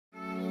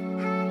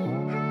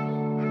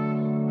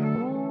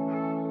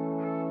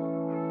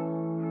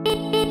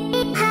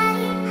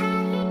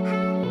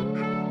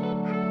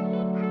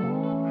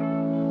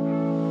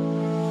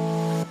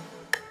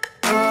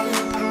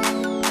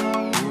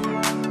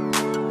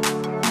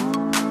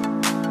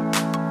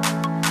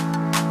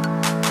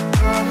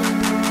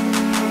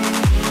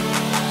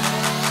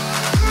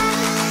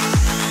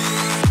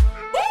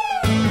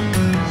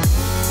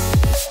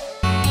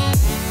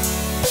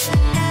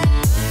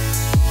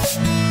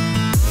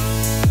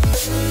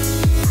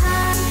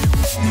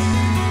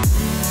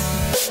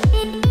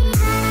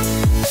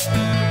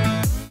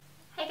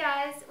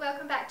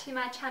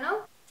my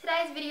channel.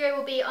 Today's video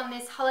will be on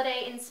this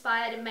holiday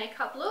inspired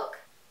makeup look.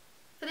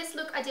 For this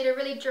look I did a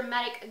really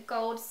dramatic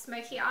gold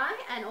smoky eye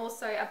and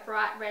also a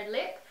bright red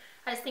lip.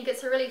 I just think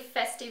it's a really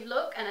festive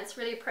look and it's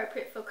really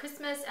appropriate for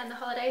Christmas and the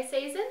holiday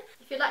season.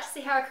 If you'd like to see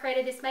how I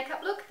created this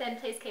makeup look, then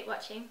please keep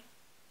watching.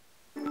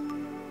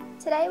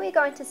 Today we're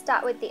going to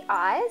start with the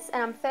eyes,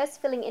 and I'm first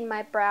filling in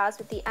my brows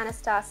with the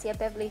Anastasia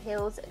Beverly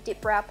Hills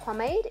DIPBROW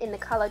pomade in the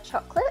colour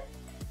Chocolate.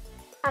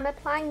 I'm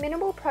applying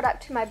minimal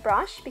product to my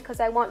brush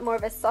because I want more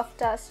of a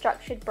softer,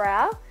 structured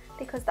brow.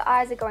 Because the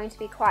eyes are going to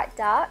be quite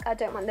dark, I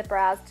don't want the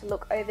brows to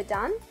look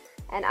overdone.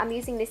 And I'm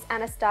using this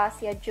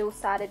Anastasia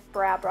dual-sided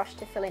brow brush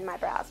to fill in my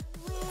brows.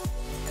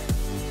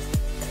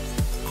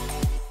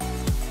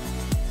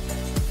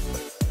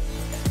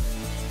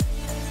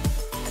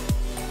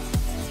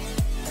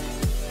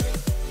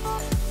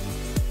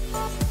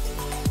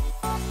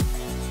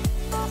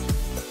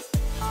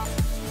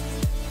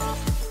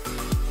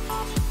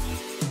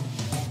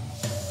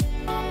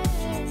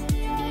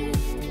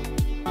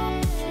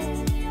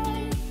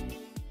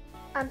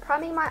 I'm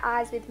priming my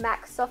eyes with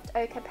MAC Soft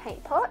Ochre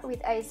Paint Pot with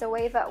a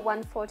Zoeva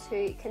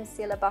 142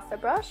 Concealer Buffer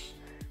Brush.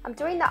 I'm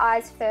doing the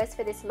eyes first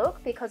for this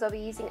look because I'll be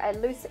using a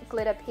loose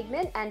glitter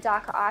pigment and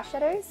darker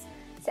eyeshadows,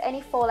 so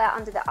any fallout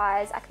under the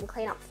eyes I can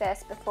clean up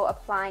first before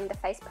applying the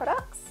face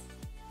products.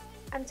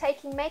 I'm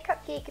taking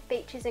Makeup Geek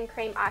Beaches and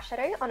Cream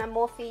eyeshadow on a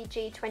Morphe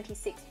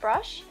G26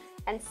 brush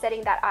and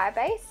setting that eye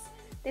base.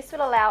 This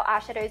will allow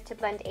eyeshadows to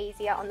blend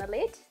easier on the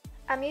lid.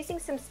 I'm using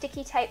some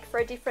sticky tape for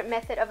a different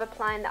method of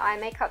applying the eye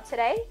makeup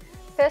today.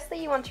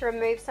 Firstly, you want to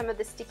remove some of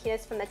the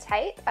stickiness from the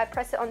tape. I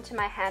press it onto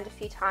my hand a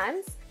few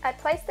times. I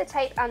place the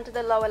tape under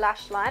the lower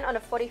lash line on a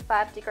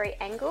 45-degree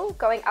angle,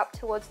 going up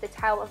towards the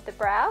tail of the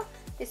brow.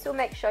 This will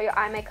make sure your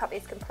eye makeup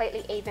is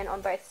completely even on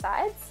both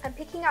sides. I'm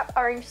picking up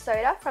Orange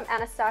Soda from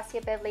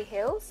Anastasia Beverly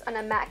Hills on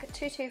a MAC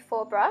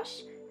 224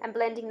 brush and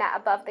blending that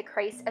above the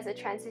crease as a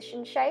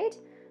transition shade.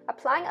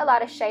 Applying a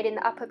lighter shade in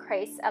the upper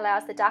crease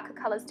allows the darker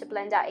colours to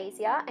blend out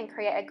easier and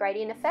create a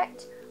gradient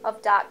effect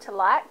of dark to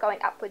light going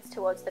upwards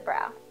towards the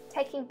brow.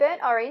 Taking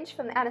Burnt Orange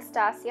from the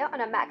Anastasia on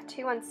a MAC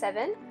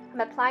 217,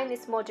 I'm applying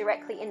this more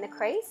directly in the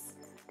crease.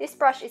 This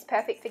brush is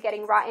perfect for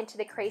getting right into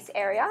the crease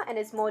area and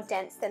is more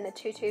dense than the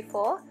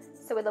 224,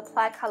 so we'll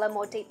apply colour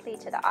more deeply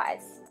to the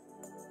eyes.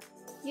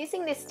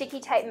 Using this sticky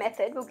tape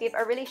method will give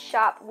a really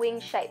sharp wing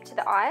shape to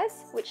the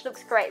eyes, which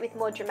looks great with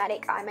more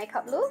dramatic eye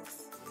makeup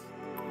looks.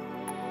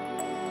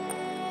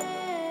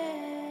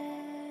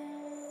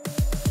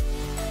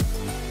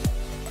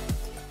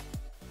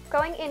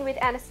 Going in with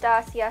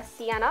Anastasia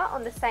Sienna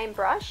on the same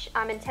brush,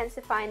 I'm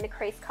intensifying the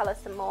crease colour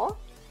some more.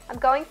 I'm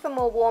going for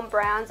more warm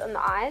browns on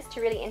the eyes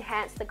to really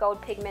enhance the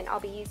gold pigment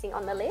I'll be using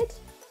on the lid.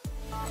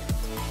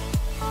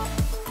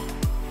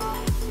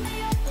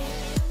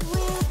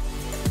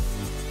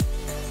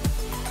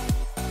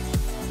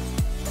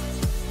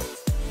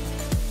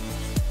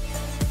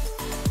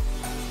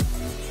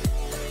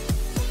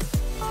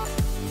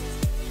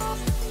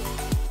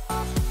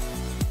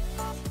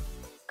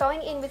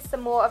 Going in with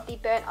some more of the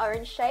burnt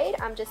orange shade,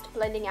 I'm just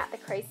blending out the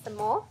crease some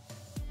more.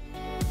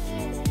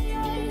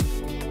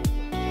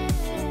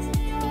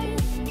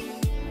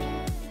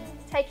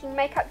 Taking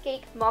Makeup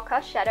Geek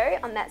Mocha shadow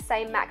on that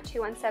same MAC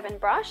 217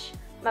 brush,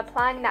 I'm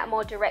applying that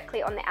more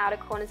directly on the outer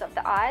corners of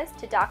the eyes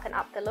to darken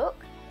up the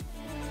look.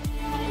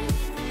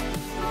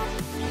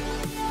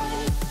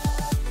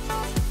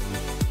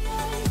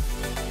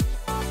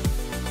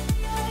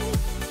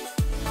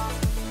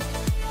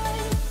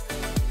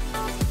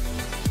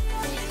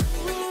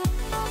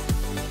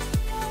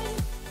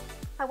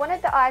 I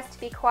wanted the eyes to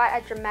be quite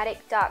a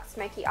dramatic dark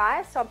smoky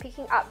eye, so I'm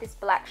picking up this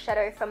black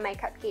shadow from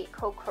Makeup Geek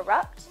called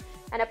Corrupt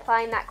and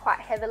applying that quite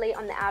heavily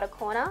on the outer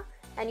corner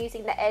and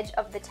using the edge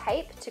of the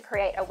tape to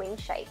create a wing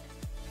shape.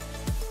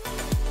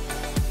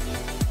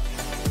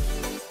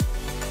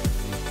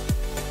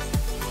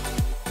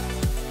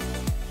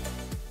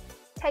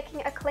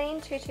 Taking a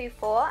clean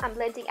 224, I'm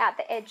blending out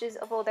the edges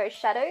of all those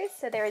shadows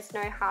so there is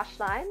no harsh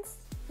lines.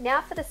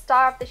 Now for the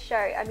star of the show,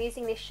 I'm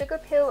using this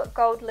SUGARPILL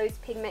Gold Loose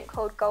pigment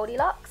called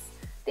GOLDILUX.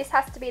 This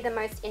has to be the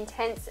most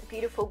intense,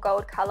 beautiful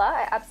gold colour.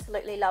 I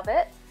absolutely love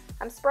it.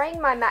 I'm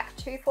spraying my MAC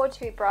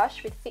 242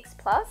 brush with Fix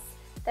Plus,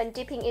 then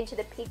dipping into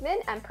the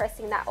pigment and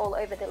pressing that all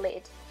over the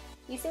lid.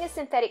 Using a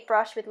synthetic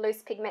brush with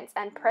loose pigments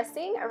and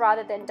pressing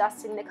rather than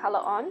dusting the colour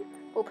on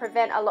will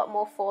prevent a lot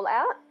more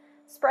fallout.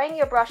 Spraying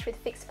your brush with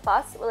Fix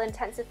Plus will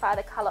intensify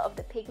the colour of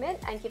the pigment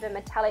and give a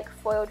metallic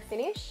foiled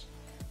finish.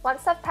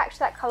 Once I've packed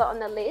that colour on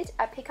the lid,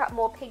 I pick up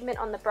more pigment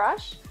on the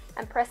brush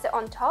and press it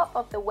on top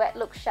of the wet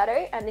look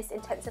shadow, and this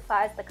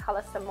intensifies the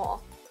colour some more.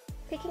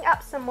 Picking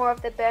up some more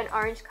of the burnt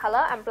orange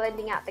colour and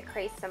blending out the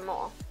crease some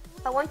more.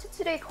 I wanted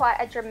to do quite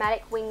a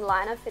dramatic wing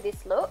liner for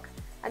this look.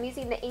 I'm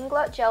using the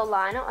INGLOT gel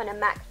liner on a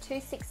MAC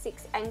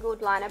 266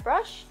 angled liner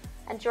brush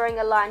and drawing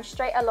a line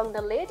straight along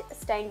the lid,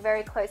 staying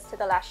very close to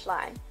the lash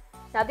line.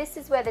 Now this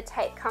is where the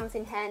tape comes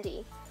in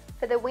handy.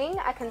 For the wing,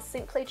 I can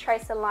simply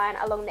trace a line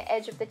along the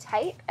edge of the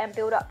tape and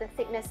build up the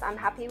thickness I'm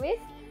happy with.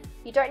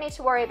 You don't need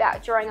to worry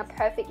about drawing a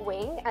perfect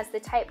wing, as the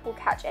tape will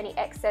catch any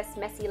excess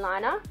messy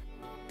liner.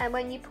 And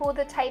when you pull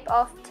the tape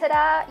off,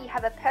 ta-da, you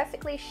have a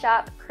perfectly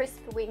sharp, crisp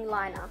wing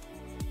liner.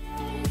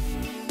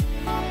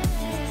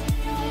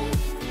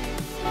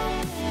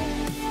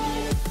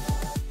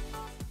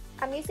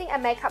 I'm using a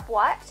makeup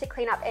wipe to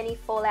clean up any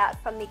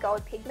fallout from the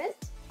gold pigment.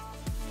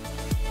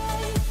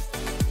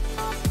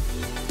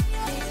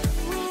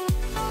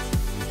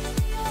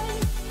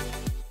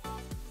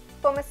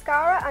 For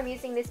mascara, I'm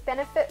using this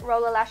Benefit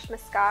Roller Lash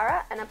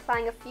Mascara and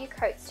applying a few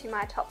coats to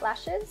my top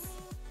lashes.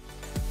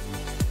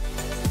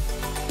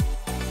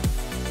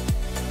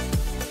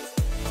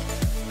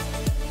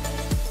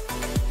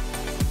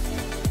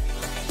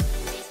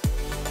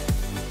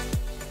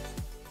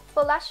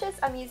 For lashes,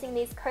 I'm using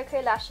these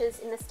KOKO lashes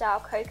in the style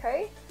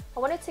KOKO. I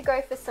wanted to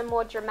go for some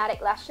more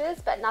dramatic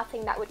lashes, but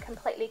nothing that would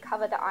completely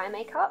cover the eye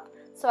makeup,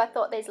 so I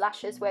thought these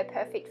lashes were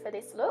perfect for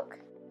this look.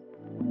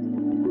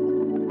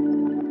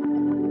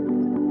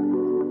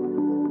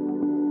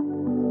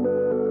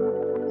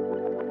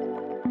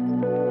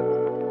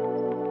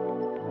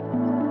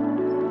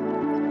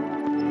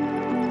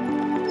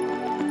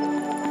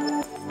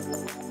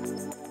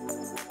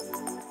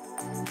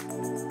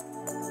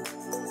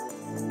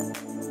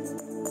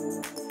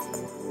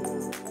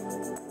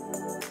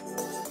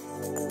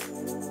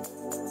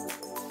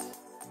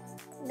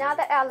 Now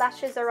that our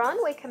lashes are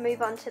on, we can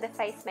move on to the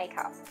face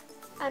makeup.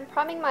 I'm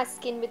priming my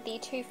skin with the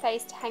Too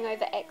Faced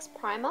Hangover X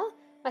Primer.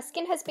 My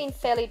skin has been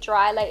fairly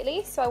dry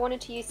lately, so I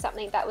wanted to use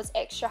something that was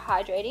extra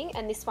hydrating,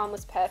 and this one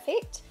was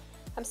perfect.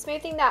 I'm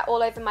smoothing that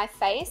all over my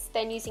face,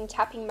 then using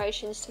tapping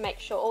motions to make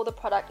sure all the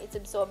product is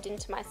absorbed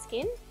into my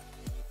skin.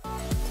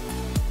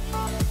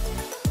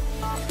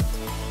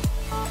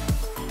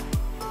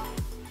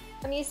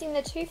 I'm using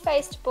the Too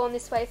Faced Born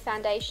This Way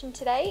foundation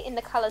today in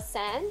the colour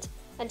Sand,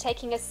 and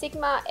taking a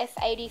Sigma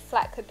F80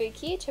 flat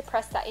kabuki to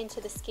press that into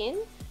the skin.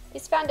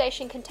 This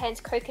foundation contains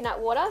coconut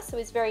water, so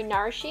it's very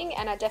nourishing,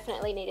 and I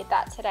definitely needed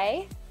that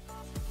today.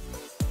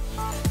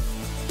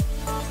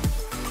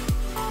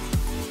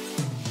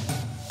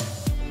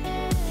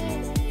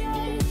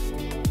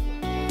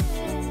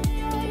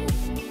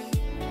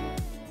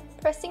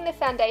 Pressing the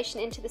foundation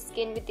into the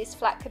skin with this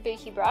flat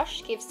kabuki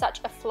brush gives such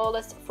a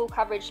flawless full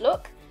coverage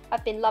look.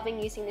 I've been loving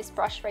using this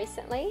brush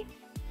recently.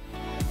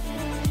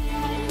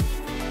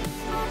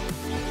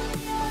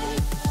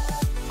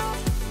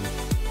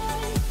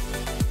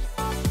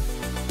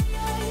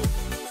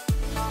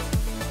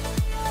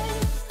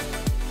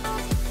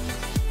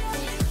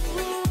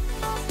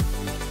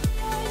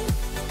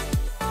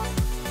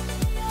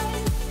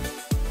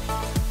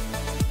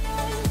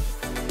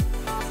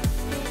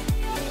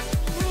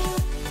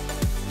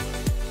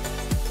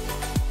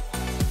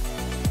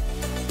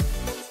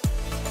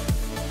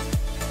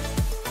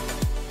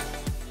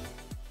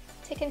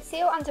 To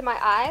conceal under my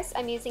eyes,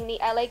 I'm using the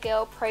LA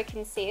Girl Pro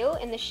Conceal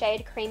in the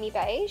shade Creamy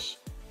Beige.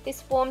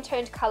 This warm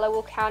toned colour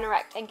will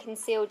counteract and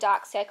conceal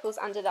dark circles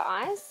under the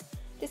eyes.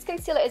 This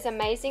concealer is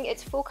amazing,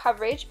 it's full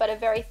coverage but a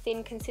very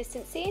thin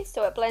consistency,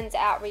 so it blends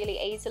out really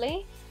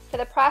easily. For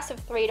the price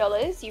of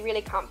 $3, you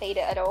really can't beat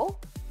it at all.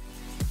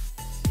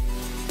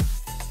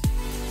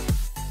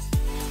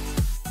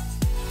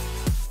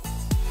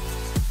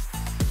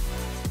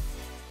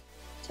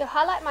 To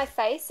highlight my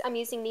face, I'm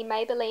using the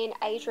Maybelline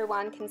Age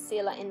Rewind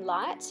Concealer in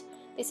Light.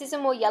 This is a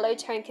more yellow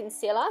tone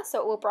concealer, so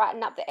it will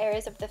brighten up the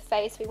areas of the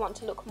face we want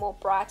to look more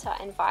brighter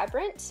and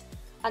vibrant.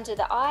 Under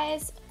the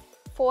eyes,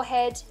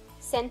 forehead,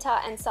 centre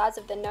and sides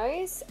of the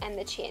nose, and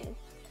the chin.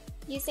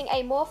 Using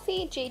a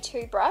Morphe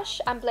G2 brush,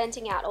 I'm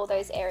blending out all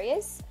those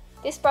areas.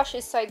 This brush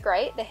is so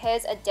great, the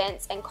hairs are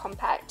dense and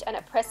compact, and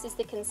it presses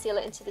the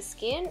concealer into the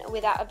skin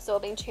without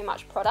absorbing too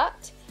much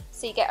product,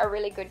 so you get a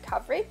really good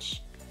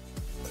coverage.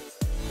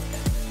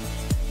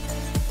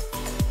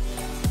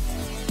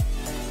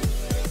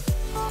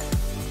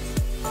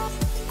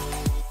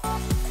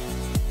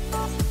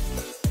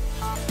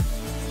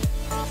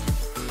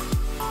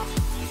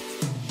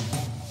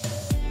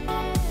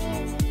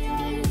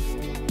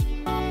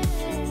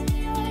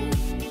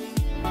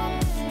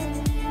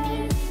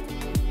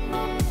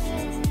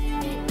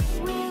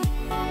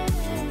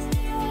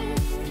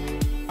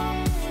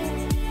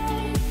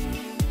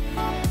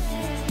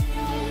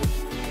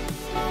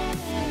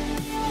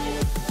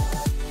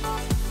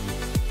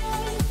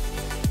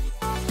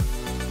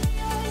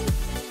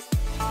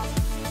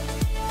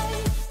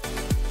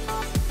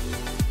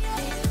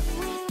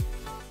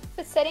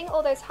 Setting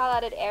all those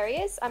highlighted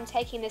areas, I'm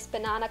taking this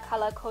banana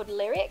colour called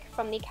Lyric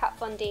from the Kat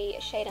Von D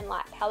Shade and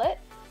Light palette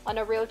on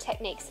a Real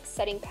Techniques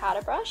setting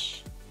powder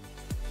brush.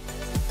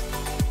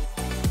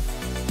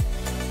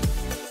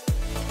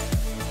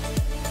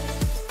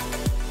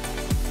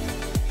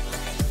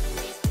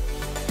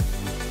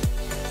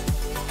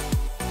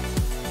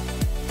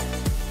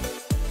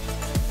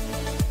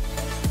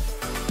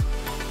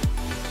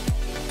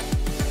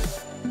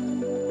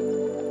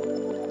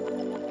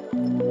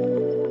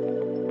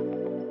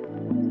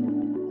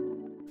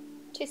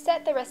 To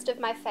set the rest of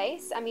my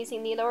face, I'm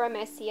using the Laura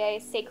Mercier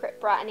Secret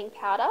Brightening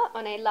Powder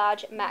on a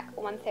large MAC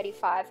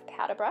 135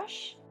 powder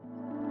brush.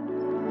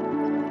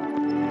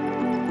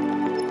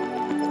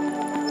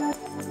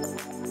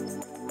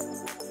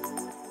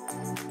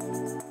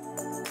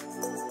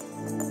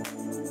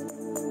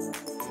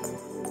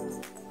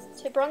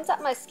 bronze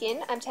up my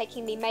skin, I'm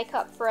taking the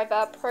Makeup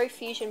Forever Pro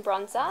Fusion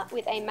Bronzer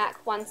with a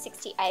MAC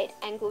 168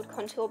 angled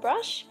contour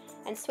brush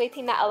and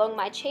sweeping that along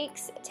my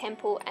cheeks,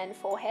 temple and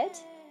forehead.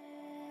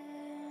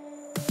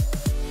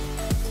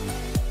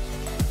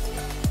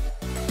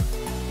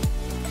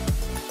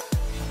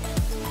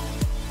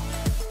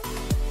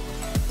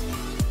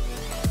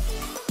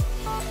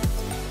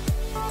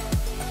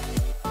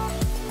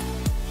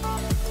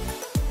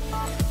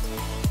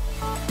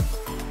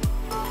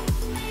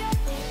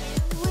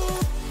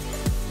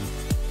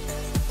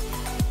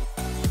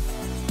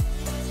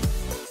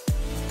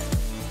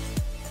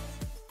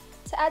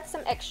 To add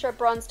some extra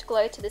bronzed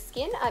glow to the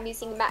skin, I'm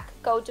using MAC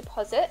Gold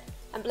Deposit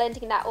and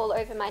blending that all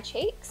over my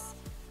cheeks.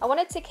 I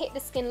wanted to keep the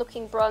skin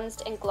looking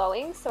bronzed and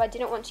glowing, so I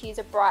didn't want to use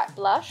a bright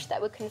blush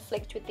that would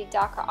conflict with the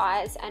darker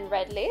eyes and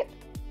red lip.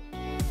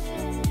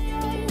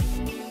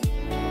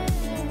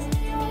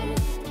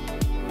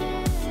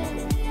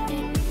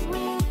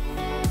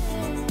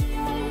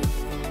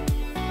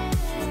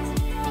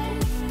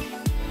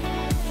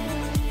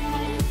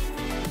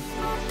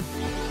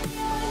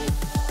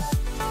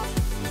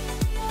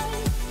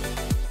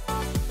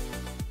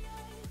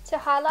 To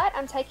highlight,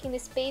 I'm taking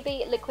this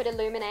BB Liquid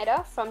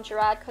Illuminator from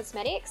Gerard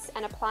Cosmetics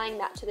and applying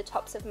that to the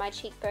tops of my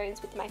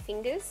cheekbones with my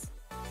fingers.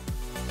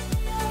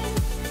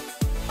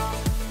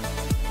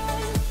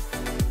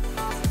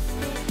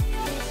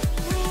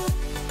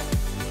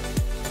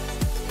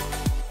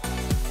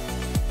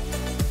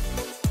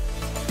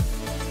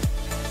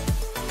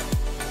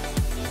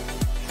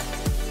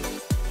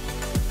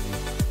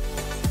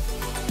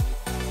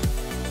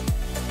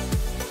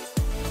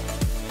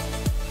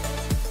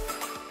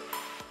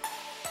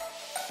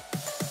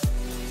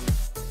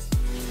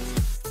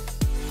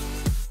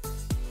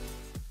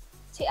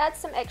 To add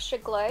some extra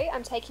glow,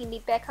 I'm taking the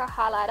BECCA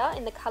highlighter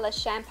in the colour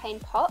Champagne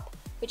Pop,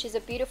 which is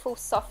a beautiful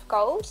soft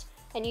gold,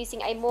 and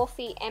using a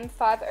Morphe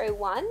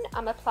M501,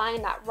 I'm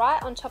applying that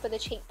right on top of the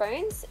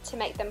cheekbones to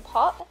make them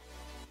pop,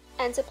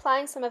 and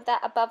applying some of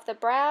that above the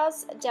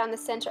brows, down the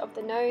centre of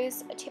the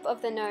nose, tip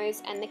of the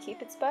nose and the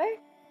Cupid's bow.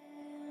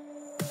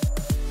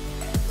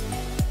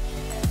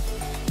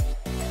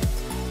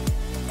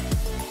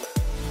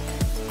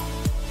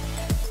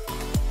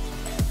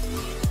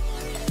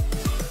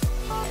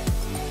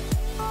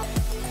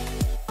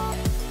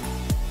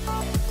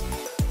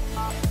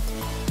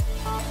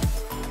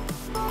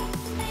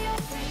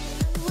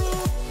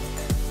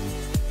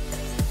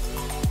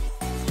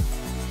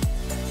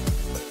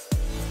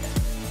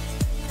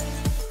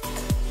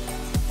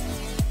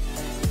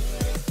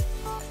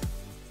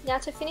 Now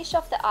to finish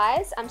off the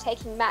eyes, I'm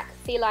taking MAC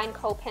Feline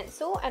Kohl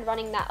Pencil and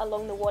running that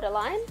along the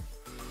waterline.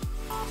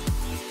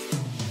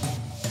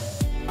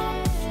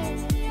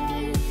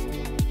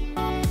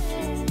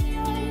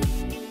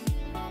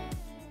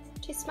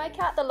 To smoke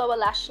out the lower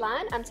lash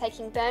line, I'm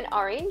taking Burnt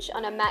Orange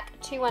on a MAC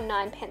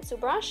 219 pencil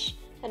brush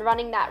and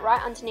running that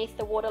right underneath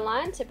the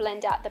waterline to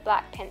blend out the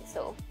black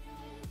pencil.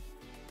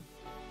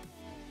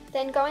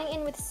 Then going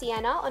in with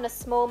Sienna on a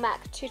small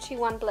MAC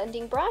 221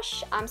 blending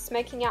brush, I'm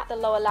smoking out the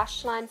lower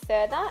lash line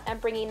further and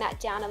bringing that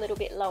down a little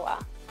bit lower.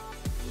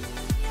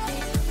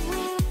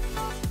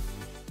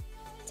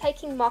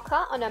 Taking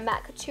MOCHA on a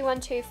MAC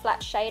 212 flat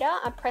shader,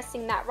 I'm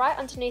pressing that right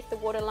underneath the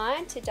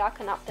waterline to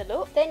darken up the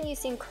look. Then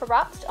using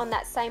Corrupt on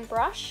that same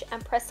brush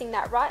and pressing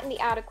that right in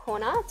the outer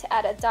corner to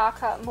add a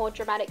darker, more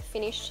dramatic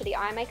finish to the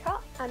eye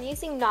makeup. I'm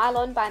using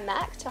NYLON by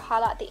MAC to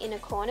highlight the inner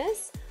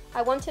corners.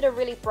 I wanted a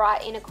really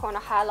bright inner corner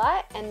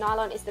highlight, and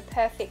NYLON is the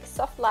perfect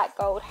soft light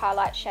gold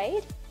highlight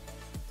shade.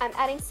 I'm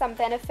adding some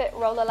Benefit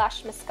Roller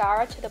Lash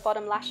Mascara to the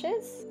bottom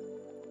lashes.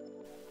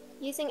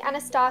 Using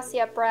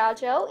Anastasia Brow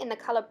Gel in the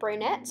colour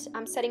Brunette,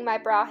 I'm setting my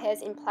brow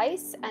hairs in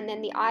place and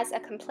then the eyes are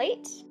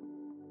complete.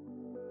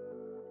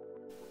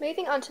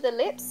 Moving on to the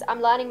lips, I'm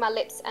lining my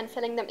lips and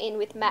filling them in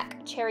with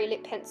MAC Cherry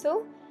Lip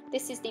Pencil.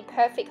 This is the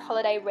perfect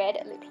holiday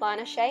red lip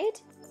liner shade.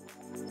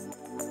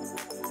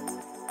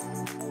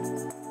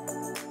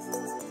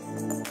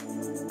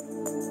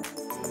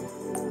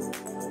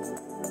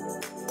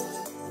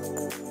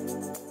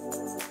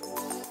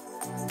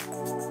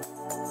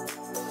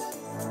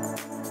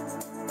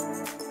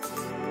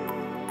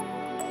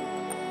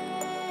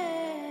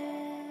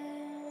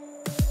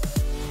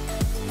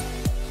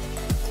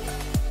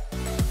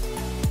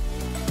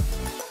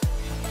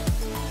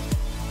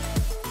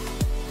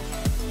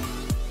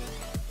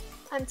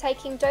 I'm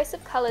taking Dose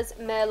of Colours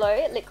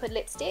Merlot liquid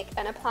lipstick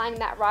and applying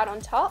that right on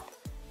top.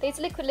 These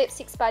liquid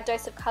lipsticks by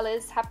Dose of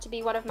Colours have to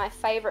be one of my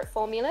favourite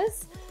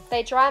formulas.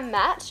 They dry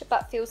matte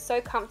but feel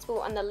so comfortable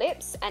on the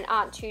lips and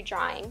aren't too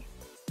drying.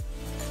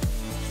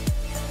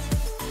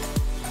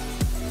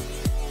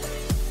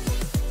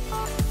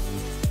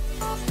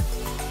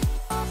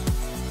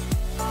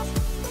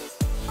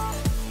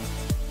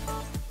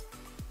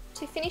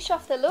 To finish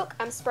off the look,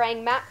 I'm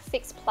spraying MAC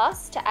Fix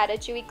Plus to add a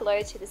dewy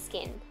glow to the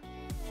skin.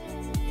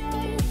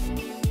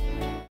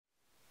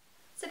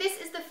 So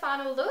this is the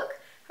final look.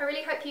 I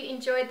really hope you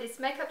enjoyed this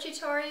makeup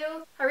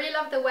tutorial. I really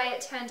love the way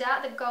it turned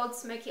out. The gold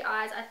smoky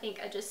eyes I think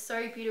are just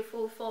so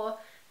beautiful for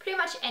pretty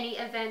much any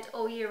event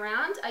all year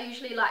round. I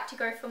usually like to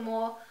go for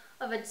more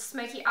of a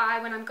smoky eye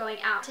when I'm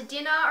going out to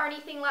dinner or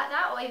anything like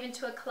that, or even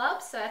to a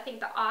club, so I think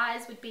the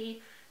eyes would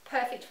be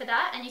perfect for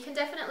that. And you can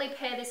definitely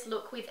pair this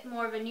look with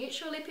more of a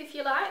neutral lip if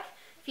you like.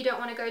 If you don't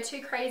want to go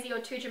too crazy or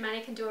too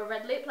dramatic and do a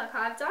red lip like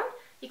I've done,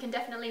 you can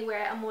definitely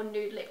wear a more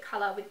nude lip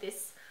colour with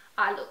this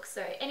eye look.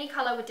 So any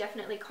colour would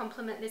definitely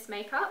complement this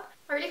makeup.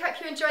 I really hope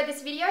you enjoyed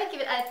this video.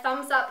 Give it a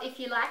thumbs up if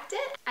you liked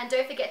it. And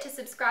don't forget to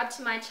subscribe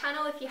to my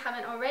channel if you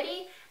haven't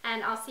already.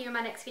 And I'll see you in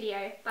my next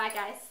video. Bye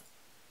guys.